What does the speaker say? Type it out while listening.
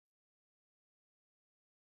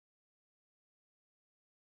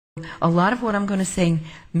A lot of what I'm going to say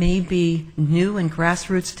may be new and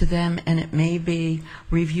grassroots to them, and it may be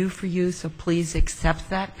review for you, so please accept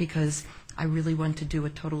that because I really want to do a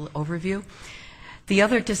total overview. The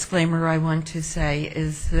other disclaimer I want to say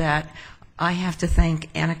is that I have to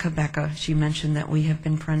thank Annika Becca. She mentioned that we have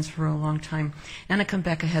been friends for a long time. Annika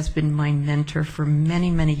Becca has been my mentor for many,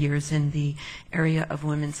 many years in the area of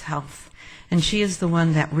women's health. And she is the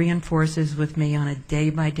one that reinforces with me on a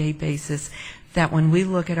day-by-day basis that when we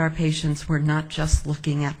look at our patients, we're not just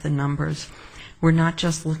looking at the numbers. We're not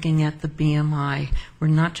just looking at the BMI. We're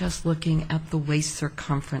not just looking at the waist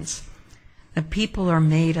circumference. The people are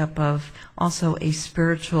made up of also a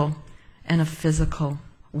spiritual and a physical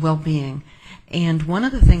well-being. And one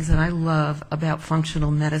of the things that I love about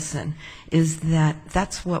functional medicine is that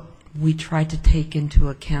that's what we try to take into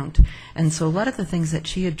account. And so a lot of the things that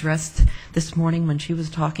she addressed this morning when she was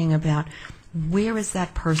talking about where is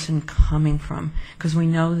that person coming from? Because we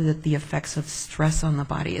know that the effects of stress on the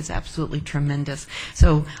body is absolutely tremendous.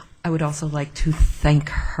 So I would also like to thank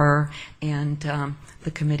her and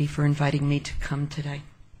the committee for inviting me to come today.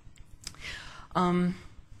 I'm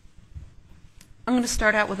going to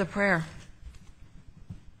start out with a prayer.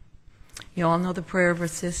 You all know the prayer of a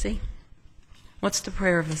sissy? What's the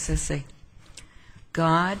prayer of a sissy?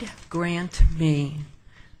 God grant me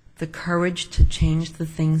the courage to change the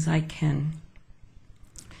things I can,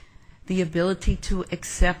 the ability to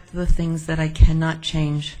accept the things that I cannot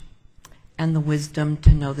change, and the wisdom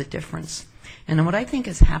to know the difference. And what I think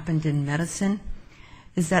has happened in medicine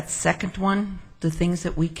is that second one, the things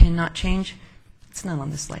that we cannot change, it's not on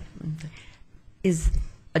this slide, is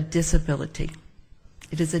a disability.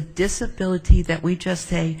 It is a disability that we just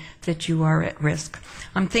say that you are at risk.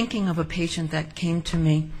 I'm thinking of a patient that came to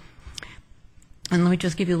me, and let me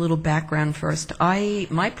just give you a little background first.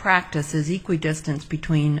 My practice is equidistant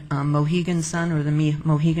between Mohegan Sun, or the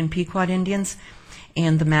Mohegan Pequot Indians,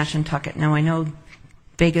 and the Mashantucket. Now I know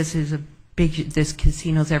Vegas is a there's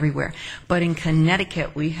casinos everywhere. But in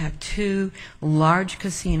Connecticut, we have two large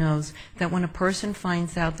casinos that when a person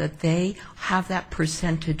finds out that they have that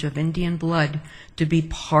percentage of Indian blood to be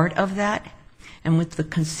part of that, and with the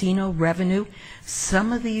casino revenue,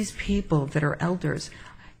 some of these people that are elders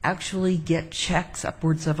actually get checks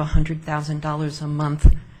upwards of $100,000 a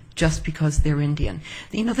month just because they're Indian.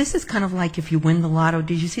 You know, this is kind of like if you win the lotto.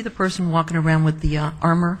 Did you see the person walking around with the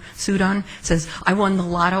armor suit on? Says, I won the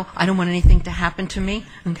lotto. I don't want anything to happen to me.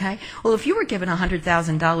 Okay? Well, if you were given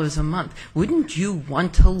 $100,000 a month, wouldn't you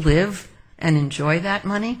want to live and enjoy that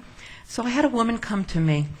money? So I had a woman come to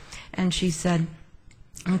me, and she said,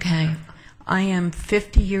 okay, I am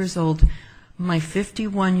 50 years old. My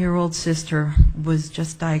 51-year-old sister was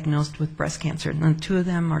just diagnosed with breast cancer, and the two of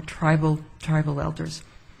them are tribal elders.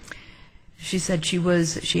 She said she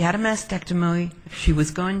had a mastectomy, she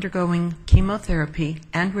was undergoing chemotherapy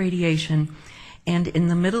and radiation, and in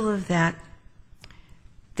the middle of that,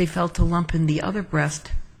 they felt a lump in the other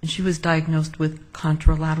breast, and she was diagnosed with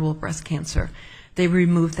contralateral breast cancer. They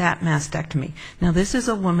removed that mastectomy. Now, this is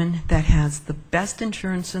a woman that has the best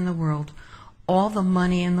insurance in the world, all the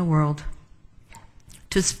money in the world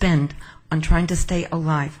to spend on trying to stay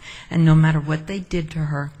alive, and no matter what they did to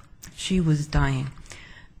her, she was dying.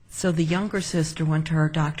 So the younger sister went to her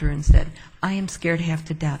doctor and said, I am scared half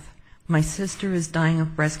to death. My sister is dying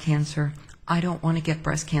of breast cancer. I don't want to get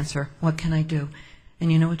breast cancer. What can I do?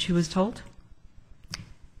 And you know what she was told?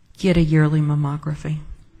 Get a yearly mammography.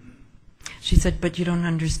 She said, but you don't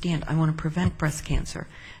understand. I want to prevent breast cancer.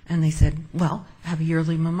 And they said, well, have a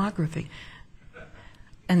yearly mammography.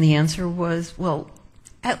 And the answer was, well,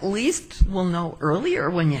 at least we'll know earlier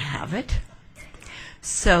when you have it.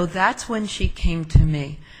 So that's when she came to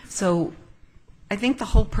me. So I think the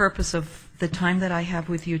whole purpose of the time that I have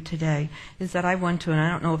with you today is that I want to, and I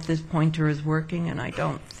don't know if this pointer is working, and I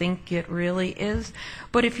don't think it really is,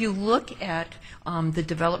 but if you look at the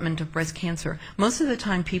development of breast cancer, most of the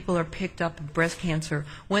time people are picked up with breast cancer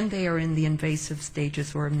when they are in the invasive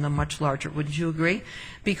stages or in the much larger. Would you agree?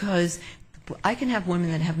 Because I can have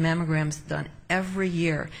women that have mammograms done every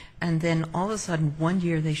year, and then all of a sudden, one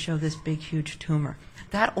year they show this big, huge tumor.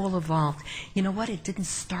 That all evolved. You know what? It didn't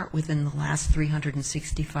start within the last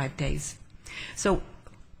 365 days. So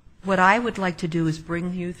what I would like to do is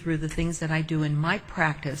bring you through the things that I do in my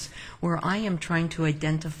practice, where I am trying to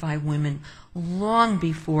identify women long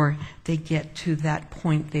before they get to that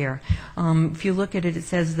point there. If you look at it, it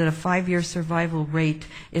says that a 5-year survival rate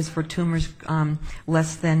is for tumors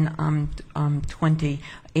less than 20,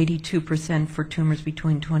 82% for tumors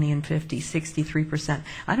between 20 and 50, 63%.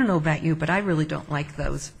 I don't know about you, but I really don't like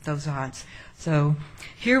those odds. So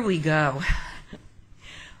here we go.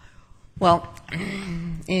 Well,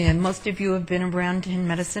 And most of you have been around in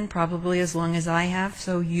medicine probably as long as I have,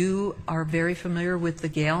 so you are very familiar with the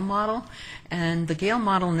Gale model. And the Gale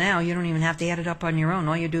model now, you don't even have to add it up on your own.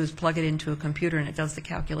 All you do is plug it into a computer and it does the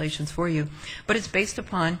calculations for you. But it's based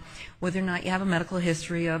upon whether or not you have a medical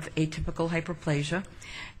history of atypical hyperplasia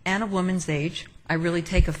and a woman's age. I really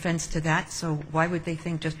take offense to that, so why would they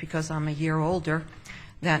think just because I'm a year older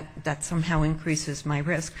that somehow increases my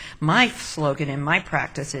risk? My slogan in my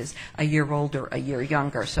practice is a year older, a year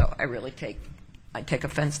younger, so I take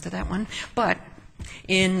offense to that one. But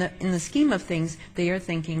in the scheme of things, they are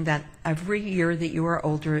thinking that every year that you are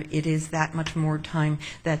older, it is that much more time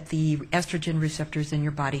that the estrogen receptors in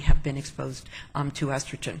your body have been exposed to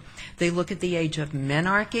estrogen. They look at the age of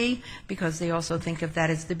menarche because they also think of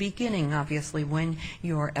that as the beginning, obviously, when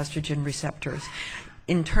your estrogen receptors.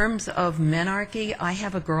 In terms of menarche, I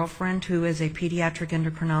have a girlfriend who is a pediatric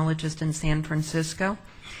endocrinologist in San Francisco,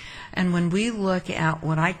 and when we look at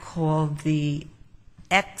what I call the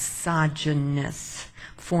exogenous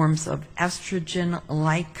forms of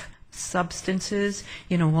estrogen-like substances,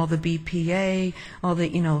 all the BPA, all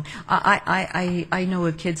the, I know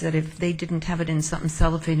of kids that if they didn't have it in something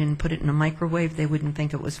cellophane and put it in a microwave, they wouldn't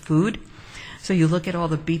think it was food. So you look at all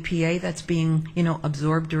the BPA that's being,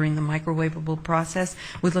 absorbed during the microwavable process.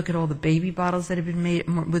 We look at all the baby bottles that have been made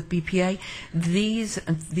with BPA.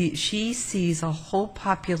 She sees a whole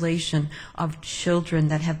population of children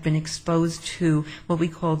that have been exposed to what we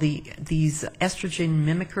call these estrogen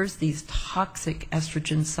mimickers, these toxic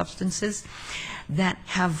estrogen substances that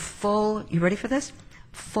have full, you ready for this?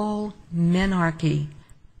 Full menarche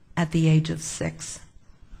at the age of 6.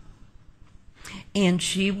 And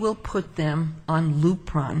she will put them on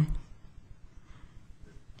Lupron,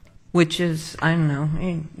 which is, I don't know,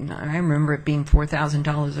 I remember it being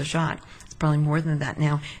 $4,000 a shot. It's probably more than that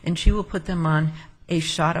now. And she will put them on a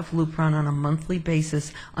shot of Lupron on a monthly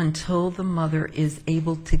basis until the mother is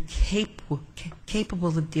able to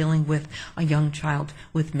capable of dealing with a young child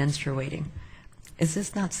with menstruating. Is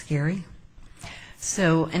this not scary?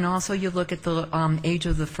 So, and also you look at the age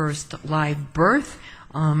of the first live birth.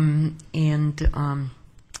 I'm going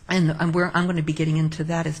to be getting into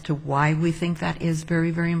that as to why we think that is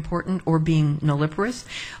very, very important, or being nulliparous.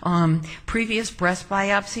 Previous breast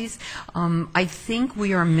biopsies, I think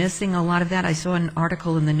we are missing a lot of that. I saw an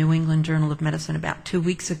article in the New England Journal of Medicine about 2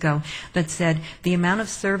 weeks ago that said the amount of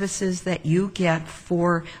services that you get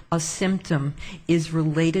for a symptom is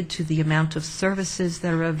related to the amount of services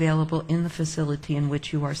that are available in the facility in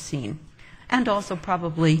which you are seen, and also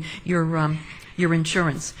probably your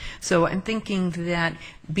insurance. So I'm thinking that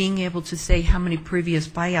being able to say how many previous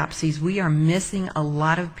biopsies, we are missing a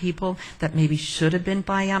lot of people that maybe should have been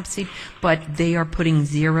biopsied, but they are putting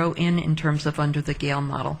 0 in terms of under the Gale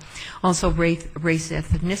model. Also race,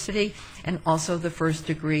 ethnicity, and also the first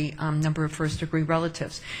degree, number of first degree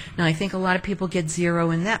relatives. Now I think a lot of people get 0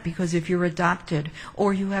 in that because if you're adopted,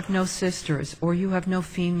 or you have no sisters, or you have no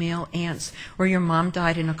female aunts, or your mom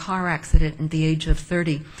died in a car accident at the age of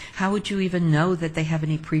 30, how would you even know that they have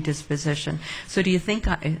any predisposition? So do you think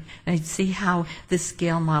I see how this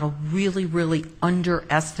scale model really, really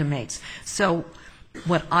underestimates? So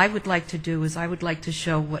what I would like to do is I would like to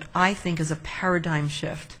show what I think is a paradigm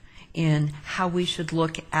shift in how we should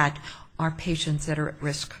look at our patients that are at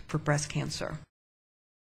risk for breast cancer.